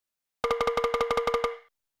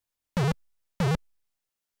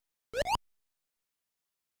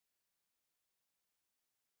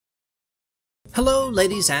Hello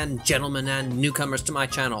ladies and gentlemen and newcomers to my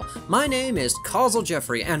channel. My name is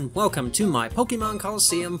CausalJeffrey and welcome to my Pokémon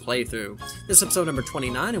Colosseum playthrough. This is episode number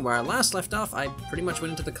 29, and where I last left off I pretty much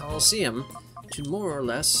went into the Colosseum to more or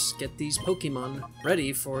less get these Pokemon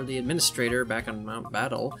ready for the administrator back on Mount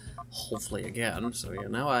Battle, hopefully again. So yeah,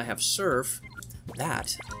 now I have Surf.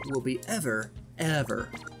 That will be ever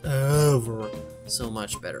so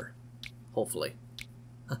much better. Hopefully.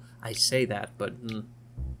 I say that, but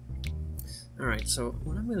Alright, so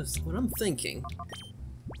what I'm thinking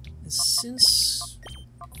is, since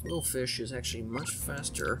Quillfish is actually much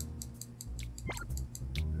faster,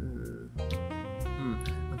 I'm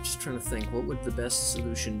just trying to think, what would the best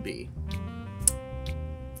solution be?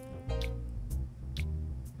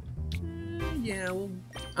 Yeah, well,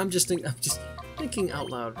 I'm just thinking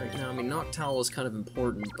out loud right now. I mean, Noctowl is kind of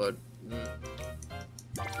important, but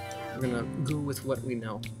we're gonna go with what we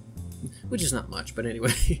know, which is not much, but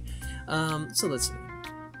anyway. So let's see.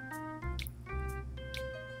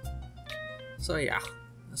 So yeah,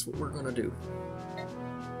 that's what we're gonna do.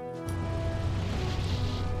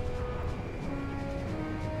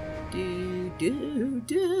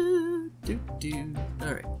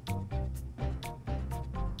 Alright.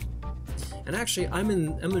 And actually, I'm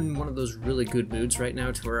in one of those really good moods right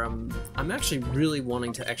now, to where I'm actually really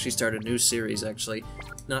wanting to actually start a new series. Actually,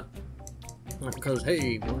 not because,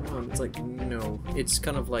 hey, it's like, no, it's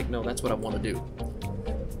kind of like, no, that's what I want to do.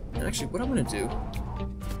 And actually, what I'm going to do,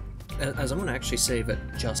 as I'm going to actually save it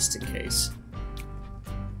just in case.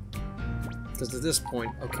 Because at this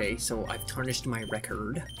point, okay, so I've tarnished my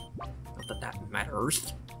record. Not that that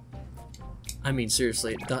matters. I mean,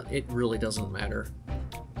 seriously, it really doesn't matter.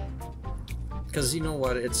 Because you know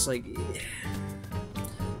what, it's like,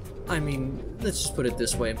 I mean, let's just put it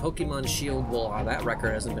this way. In Pokemon Shield, well, that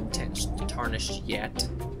record hasn't been tarnished yet.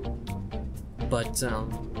 But,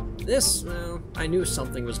 this, well, I knew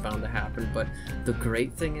something was bound to happen, but the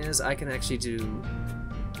great thing is I can actually do,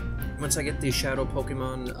 once I get the Shadow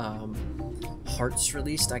Pokemon Hearts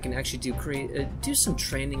released, I can actually do some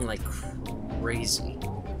training like crazy.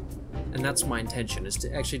 And that's my intention, is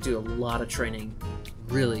to actually do a lot of training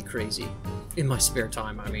really crazy in my spare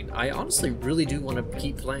time. I mean, I honestly really do want to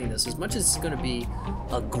keep playing this. As much as it's going to be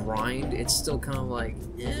a grind, it's still kind of like,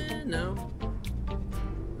 no.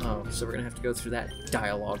 Oh, so we're going to have to go through that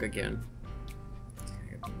dialogue again.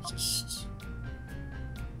 Just...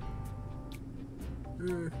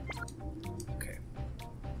 okay.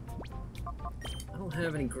 I don't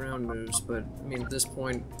have any ground moves, but, I mean, at this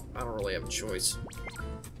point, I don't really have a choice.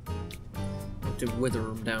 I have to wither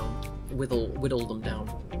them down. Whittle them down.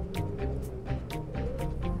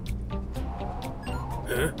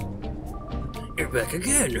 Huh? You're back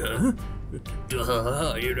again, huh?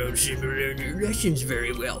 Duh, you don't seem to learn your lessons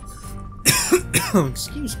very well.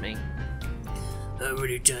 Excuse me. How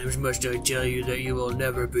many times must I tell you that you will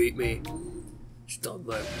never beat me? Stop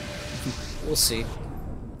that. We'll see.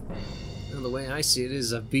 Well, the way I see it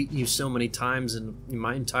is, I've beaten you so many times in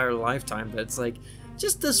my entire lifetime that it's like,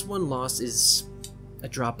 just this one loss is a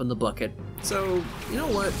drop in the bucket. So, you know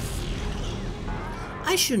what?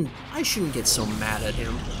 I shouldn't get so mad at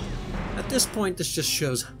him. At this point, this just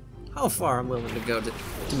shows how far I'm willing to go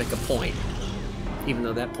to make a point, even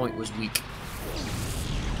though that point was weak.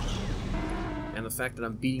 And the fact that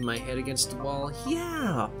I'm beating my head against the wall,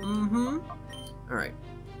 yeah, Alright.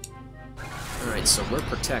 Alright, so we're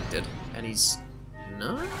protected, and he's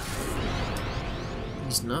not?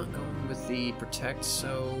 He's not going with the protect,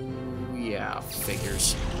 so yeah,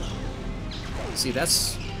 figures. See,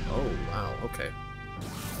 that's... oh, wow, okay.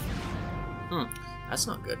 That's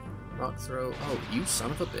not good. Rock throw. Oh, you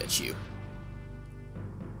son of a bitch, you.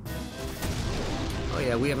 Oh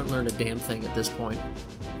yeah, we haven't learned a damn thing at this point.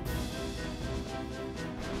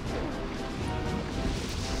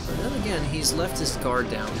 But then again, he's left his guard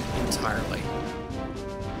down entirely.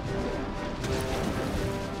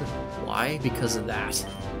 Why? Because of that.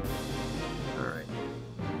 Alright.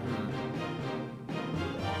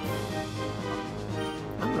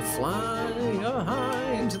 I'm gonna fly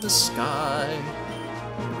high into the sky.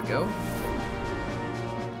 There we go.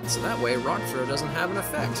 So that way, Rock Throw doesn't have an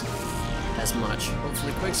effect as much.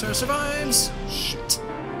 Hopefully Quagsire survives! Shit.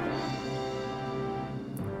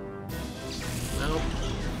 Nope.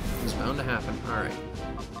 It's bound to happen. Alright.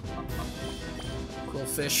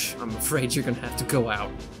 Quillfish, I'm afraid you're gonna have to go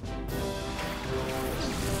out.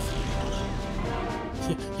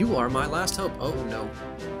 You are my last hope. Oh no.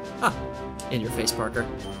 Ha! In your face, Parker.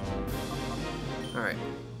 Alright.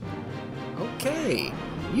 Okay.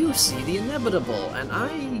 You see the inevitable, and I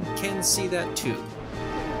can see that too.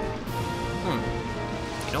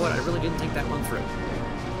 You know what? I really didn't think that one through.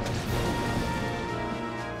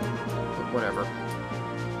 whatever.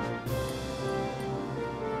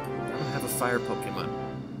 I don't have a fire Pokemon.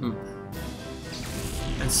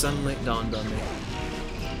 And suddenly it dawned on me.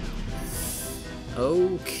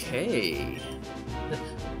 Okay.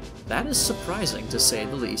 That is surprising, to say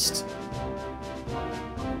the least.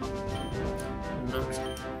 I'm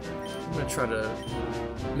gonna try to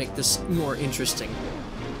make this more interesting.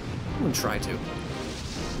 I'm gonna try to.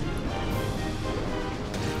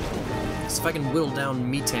 So if I can whittle down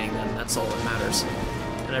Metang, then that's all that matters.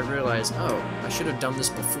 And I realize, oh, I should have done this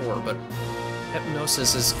before, but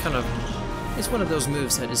Hypnosis is kind of... It's one of those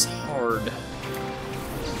moves that is hard,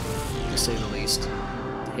 to say the least,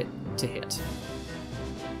 to hit.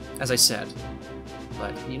 As I said.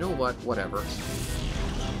 But you know what? Whatever.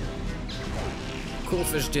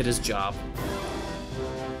 Coolfish did his job.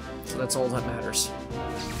 So that's all that matters.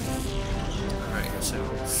 Alright, so...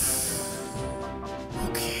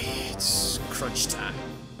 Okay, it's crunch time.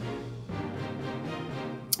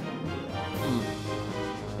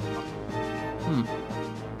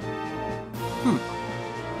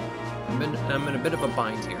 I'm in a bit of a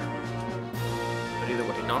bind here. But either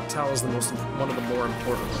way, Noctowl is one of the more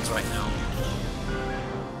important ones right now.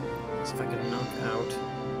 So if I can knock out...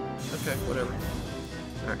 Okay, whatever.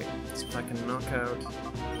 Alright, so if I can knock out...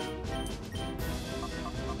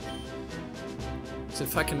 So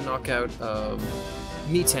if I can knock out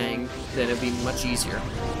Metang, then it'd be much easier.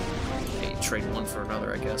 Okay, trade one for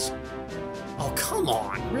another, I guess. Oh, come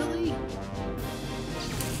on, really?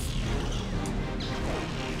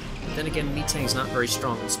 Then again, Metang's not very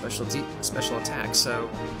strong in special attacks, so,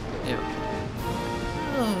 yeah.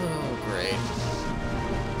 Oh, great.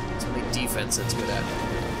 It's only defense that's good at.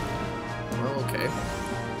 Well, okay.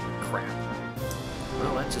 Crap.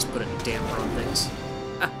 Well, that just put a damper on things.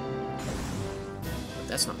 Ah. But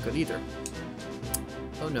that's not good either.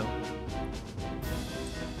 Oh no.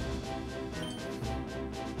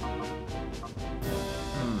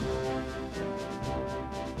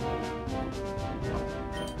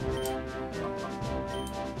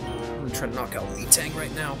 Try to knock out Metang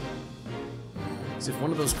right now. Because if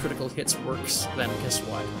one of those critical hits works, then guess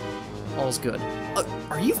what? All's good.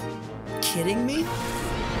 Are you kidding me?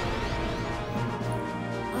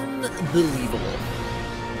 Unbelievable.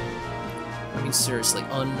 I mean, seriously,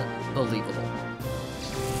 unbelievable.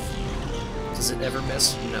 Does it ever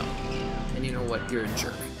miss? No. And you know what? You're a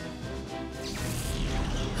jerk.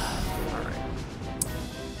 Alright.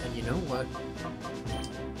 And you know what?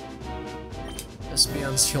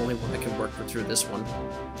 Espeon's the only one that can work through this one,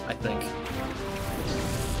 I think.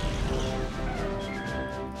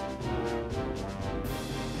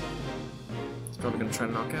 It's probably gonna try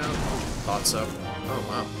to knock out. Thought so. Oh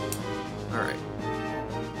wow. Alright.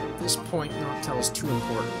 At this point, Noctowl is too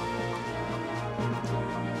important.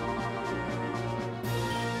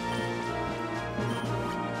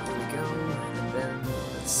 There we go, and then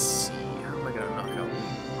let's see. How am I gonna knock out?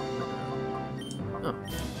 Oh.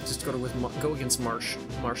 Just go against Marsh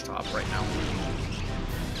Top right now.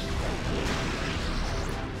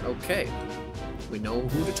 Okay, we know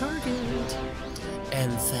who to target,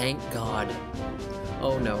 and thank God.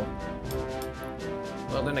 Oh no.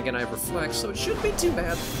 Well, then again, I have Reflect, so it shouldn't be too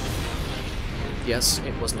bad. Yes,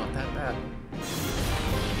 it was not that bad.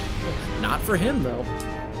 Not for him though.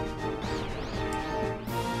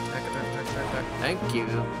 Thank you.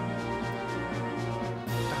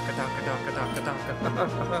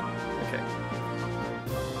 Okay.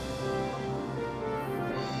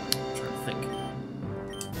 I'm trying to think.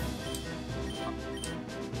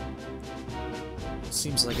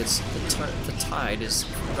 Seems like it's the tide is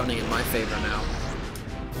running in my favor now.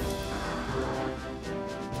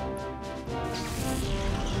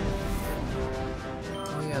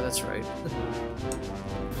 Oh yeah, that's right.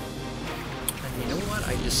 And you know what?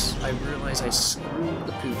 I realized I screwed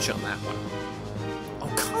the pooch on that one. Oh,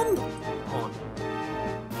 come on.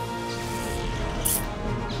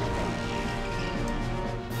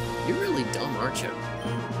 You're really dumb, aren't you?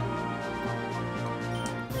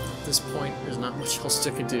 At this point, there's not much else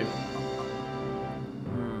I can do.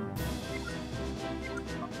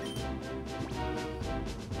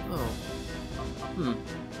 Oh.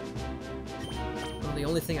 Well, the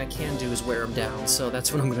only thing I can do is wear him down, so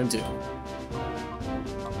that's what I'm gonna do.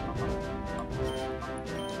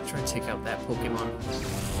 Try and take out that Pokemon.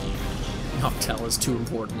 Noctowl is too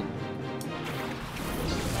important.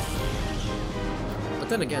 But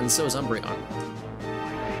then again, so is Umbreon.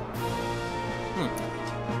 No,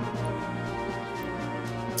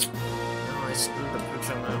 I screwed the pooch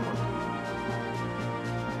on that one.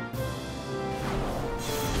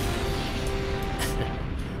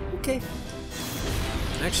 Okay.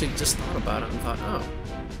 I actually just thought about it and thought, oh,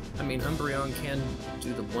 I mean, Umbreon can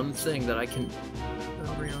do the one thing that I can...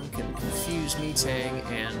 Umbreon can confuse Metang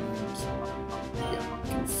and... yeah,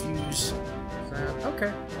 confuse that.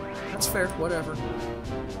 Okay, that's fair, whatever.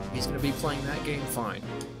 He's gonna be playing that game, fine.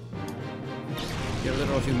 Your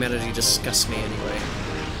little humanity disgusts me anyway.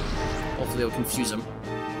 Hopefully it'll confuse him.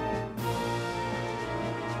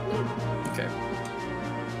 Okay.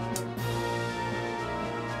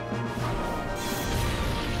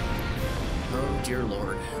 Oh dear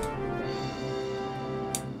lord.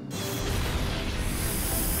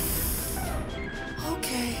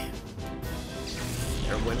 Okay.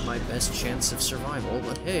 There went my best chance of survival,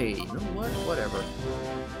 but hey, you know what? Whatever.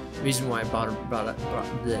 The reason why I brought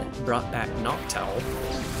back Noctowl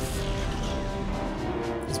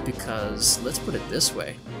is because, let's put it this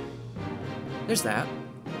way. There's that.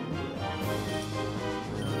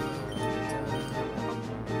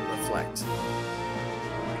 Reflect.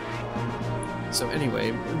 So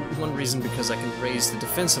anyway, one reason because I can raise the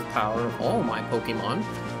defensive power of all my Pokemon,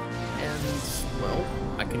 and, well,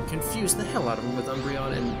 I can confuse the hell out of them with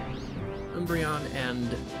Umbreon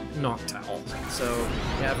and Noctowl. So,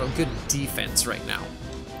 we have a good defense right now.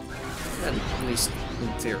 At least in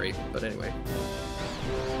theory, but anyway.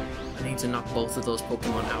 I need to knock both of those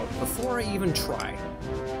Pokemon out before I even try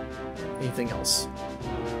anything else.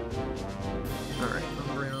 Alright,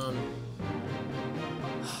 Umbreon.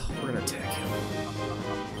 We're gonna attack him.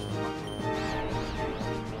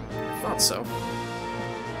 I thought so.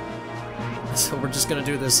 So we're just gonna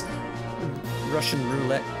do this Russian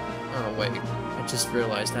roulette. Oh wait, I just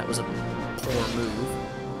realized that was a poor move.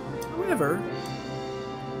 However,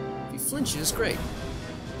 if he flinches, great.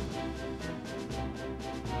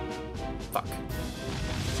 Fuck.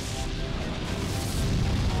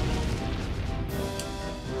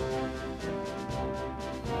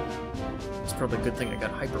 It's probably a good thing I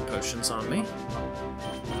got hyper potions on me.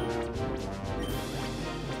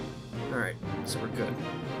 Alright, so we're good.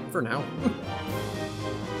 For now.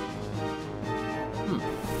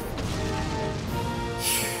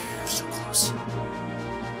 So close.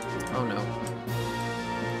 Oh no.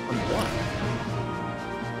 On what?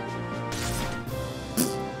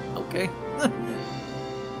 Okay.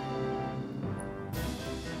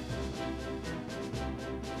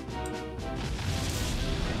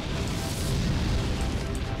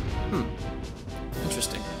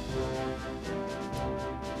 Interesting.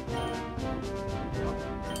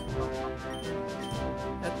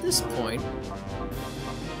 At this point...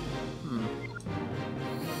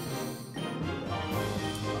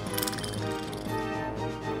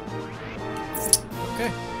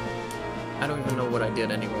 Okay. I don't even know what I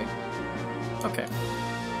did anyway. Okay.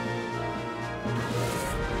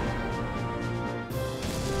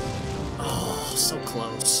 Oh, so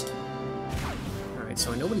close. Alright,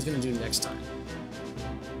 so I know what he's gonna do next time.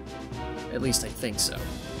 At least I think so.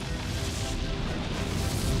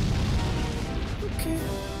 Okay.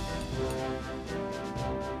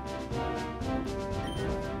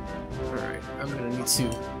 Alright, I'm gonna need to do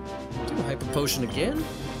a Hyper Potion again.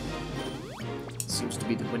 Seems to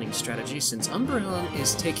be the winning strategy since Umbreon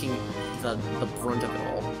is taking the brunt of it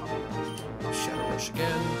all. Shadow Rush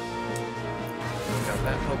again. Got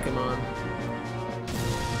that Pokemon.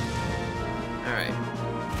 Alright.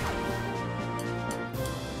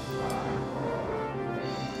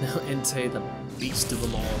 Now Entei, the beast of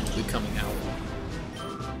them all, will be coming out.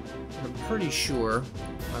 I'm pretty sure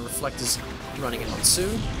my Reflect is running out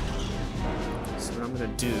soon. So what I'm gonna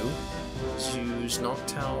do is use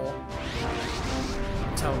Noctowl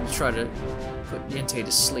to try to put Entei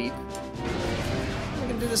to sleep. I'm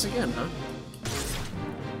gonna do this again, huh?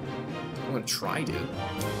 I'm gonna try to.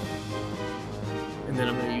 And then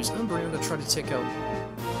I'm gonna use Umbreon to try to take out...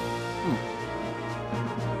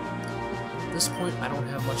 At this point, I don't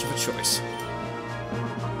have much of a choice.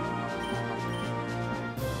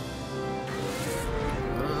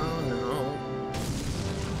 Oh, no.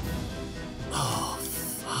 Oh,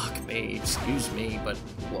 fuck me. Excuse me, but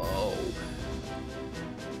whoa.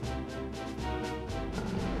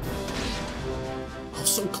 Oh,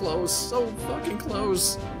 so close. So fucking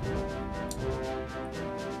close.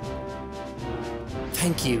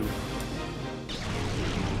 Thank you.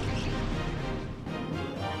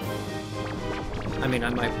 I mean, I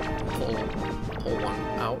might pull one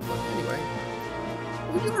out, but anyway.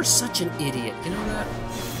 Oh, you are such an idiot, you know that?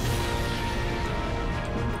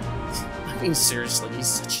 I mean, seriously, he's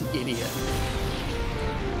such an idiot.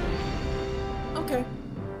 Okay.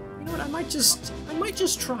 You know what, I might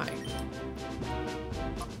just try.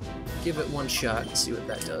 Give it one shot and see what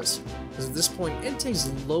that does. Because at this point, Entei's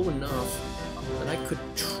low enough that I could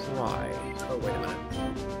try. Oh, wait a minute.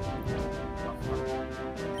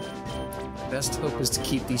 best hope is to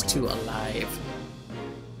keep these two alive.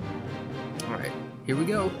 Alright, here we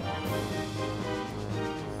go.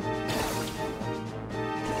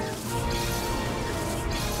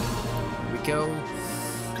 Here we go.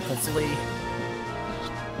 Hopefully.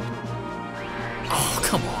 Oh,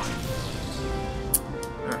 come on.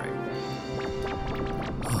 Alright.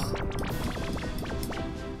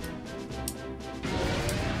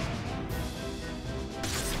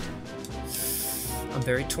 I'm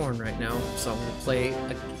very torn right now, so I'm gonna play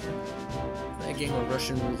a game of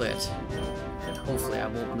Russian roulette, and hopefully I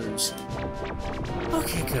won't lose.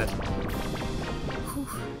 Okay, good. Whew.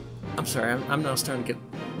 I'm sorry, I'm now starting to get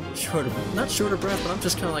not short of breath, but I'm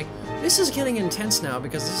just kind of like, this is getting intense now,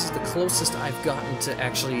 because this is the closest I've gotten to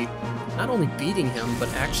actually not only beating him, but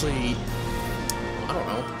actually, I don't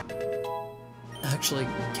know, actually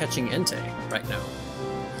catching Entei right now.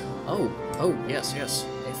 Oh, yes,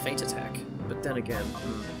 a feint attack. But then again,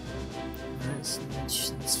 that's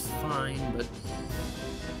fine, but...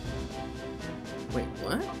 Wait,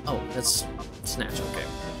 what? Oh, that's Snatch, okay.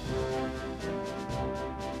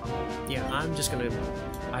 Yeah, I'm just gonna...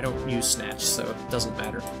 I don't use Snatch, so it doesn't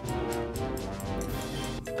matter.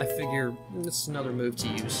 I figure it's another move to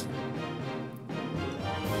use.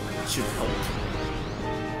 It should help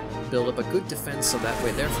build up a good defense, so that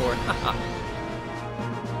way, therefore, haha.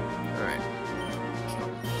 Alright.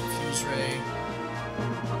 Fuse Ray.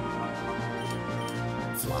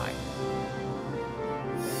 Fly.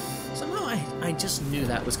 Somehow I just knew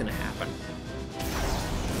that was gonna happen.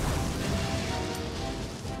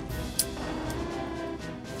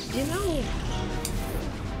 You know,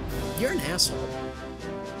 you're an asshole.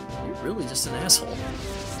 You're really just an asshole.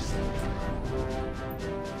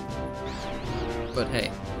 But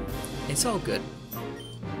hey, it's all good.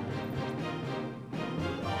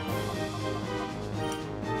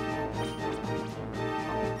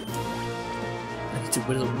 I need to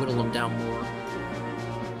whittle him down more.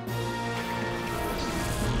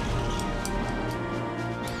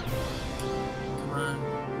 Come on.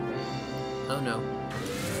 Oh no.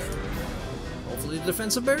 Hopefully the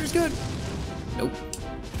defensive barrier is good. Nope.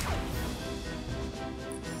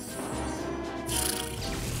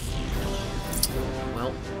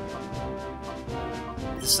 Well,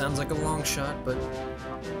 this sounds like a long shot, but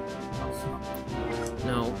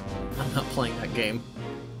no, I'm not playing that game.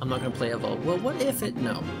 I'm not gonna play a vote. Well, what if it?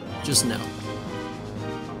 No, just no.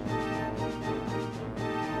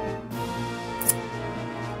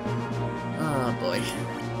 Oh boy.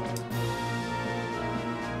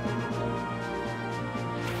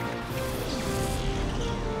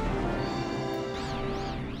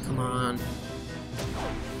 Come on.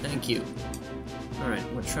 Thank you. Alright,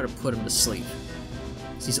 I'm gonna try to put him to sleep.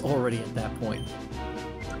 Because he's already at that point.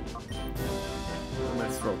 I'm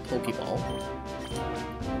gonna throw a Pokeball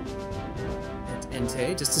at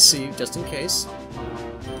Entei, just to see, just in case.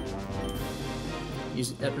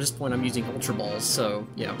 At this point I'm using Ultra Balls, so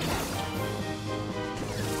yeah.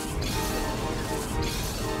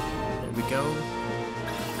 There we go.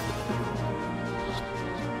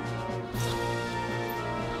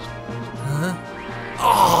 Huh?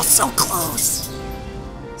 Oh, so close!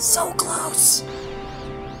 So close!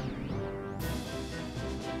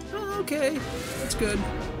 Okay, that's good.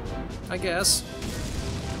 I guess.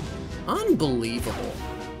 Unbelievable.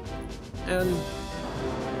 And...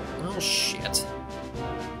 oh, shit.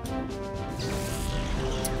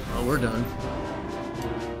 Well, we're done.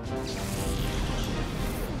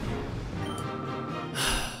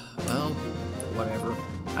 Well, whatever.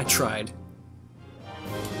 I tried.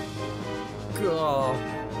 Oh,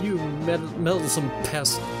 you meddlesome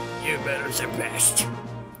pest. You meddlesome pest.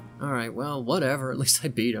 Alright, well, whatever. At least I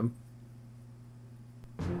beat him.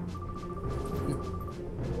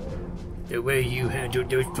 The way you handled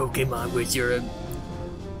those Pokemon with your...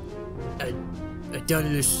 a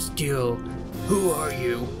Daedalus skill. Who are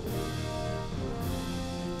you?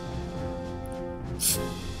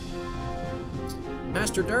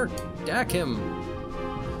 Master Dark, dack him.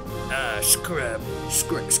 Scrap.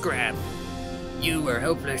 You were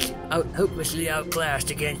hopelessly outclassed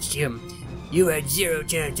against him. You had zero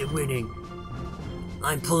chance of winning.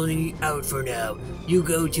 I'm pulling you out for now. You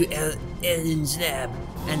go to Ellen's lab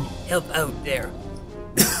and help out there.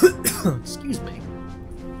 Excuse me.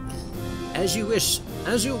 As you wish,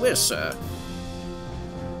 sir.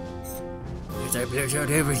 As I blurt out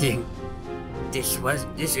everything. This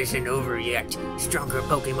isn't over yet. Stronger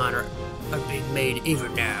Pokemon are being made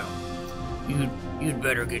even now. You'd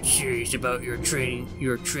better get serious about your training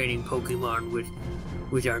Pokemon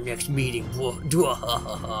with our next meeting.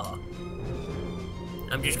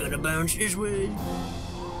 I'm just gonna bounce this way.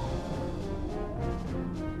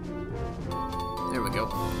 we go.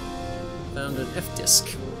 Found an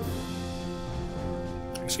F-disc.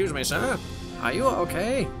 Excuse me, sir. Are you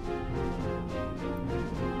okay?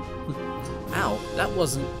 Ow, that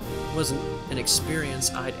wasn't an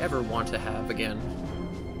experience I'd ever want to have again.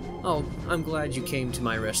 Oh, I'm glad you came to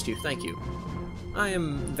my rescue. Thank you. I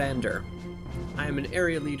am Vander. I am an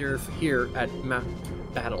area leader here at Map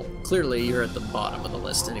Battle. Clearly, you're at the bottom of the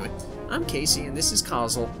list anyway. I'm Casey, and this is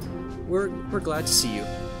Causal. We're glad to see you.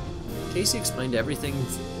 Casey explained everything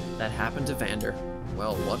that happened to Vander.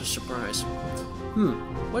 Well, what a surprise.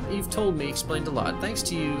 What you've told me explained a lot. Thanks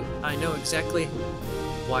to you, I know exactly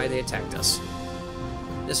why they attacked us.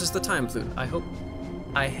 This is the Time Flute. I hope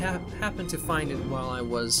I happened to find it while I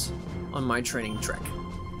was on my training trek.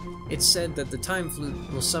 It's said that the Time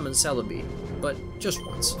Flute will summon Celebi, but just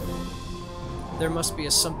once. There must be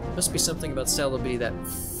something about Celebi that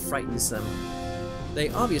frightens them. They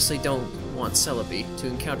obviously don't want Celebi to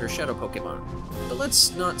encounter Shadow Pokemon, but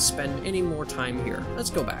let's not spend any more time here. Let's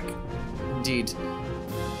go back. Indeed.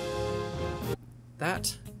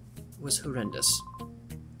 That was horrendous.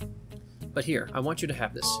 But here, I want you to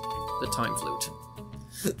have this. The Time Flute.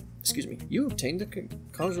 Excuse me. You obtained the...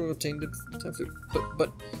 Causal obtained the Time Flute.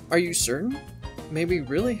 But are you certain? May we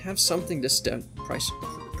really have something this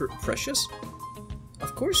precious?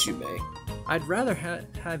 Of course you may. I'd rather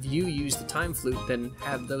have you use the Time Flute than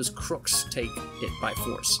have those crooks take it by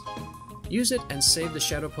force. Use it and save the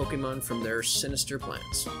Shadow Pokemon from their sinister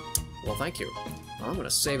plans. Well, thank you. Well, I'm gonna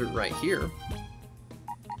save it right here.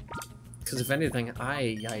 Because if anything,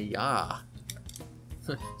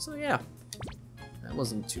 So yeah, that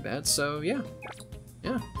wasn't too bad. So yeah,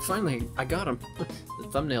 finally I got him. The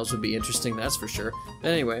thumbnails would be interesting, that's for sure.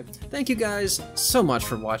 But anyway, thank you guys so much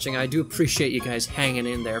for watching. I do appreciate you guys hanging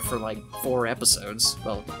in there for like 4 episodes.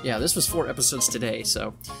 Well, yeah, this was 4 episodes today,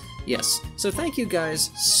 so yes. So thank you guys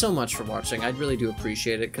so much for watching. I really do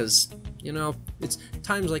appreciate it, because, you know, it's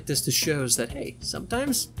times like this that shows that, hey,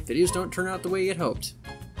 sometimes videos don't turn out the way you'd hoped.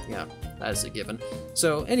 Yeah, that is a given.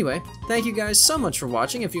 So anyway, thank you guys so much for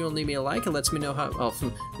watching. If you want to leave me a like, it lets me know how. Well,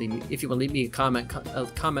 if you want to leave me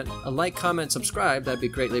a like, comment, subscribe, that'd be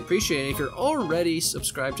greatly appreciated. If you're already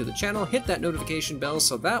subscribed to the channel, hit that notification bell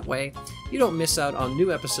so that way you don't miss out on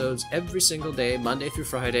new episodes every single day, Monday through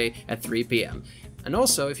Friday at 3 p.m. And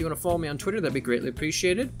also, if you want to follow me on Twitter, that'd be greatly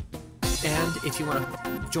appreciated. And if you want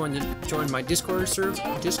to join my Discord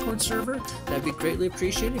server, that'd be greatly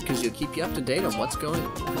appreciated, because it'll keep you up to date on what's going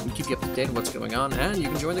on, and you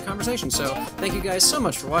can join the conversation. So thank you guys so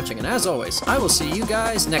much for watching, and as always, I will see you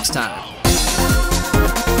guys next time.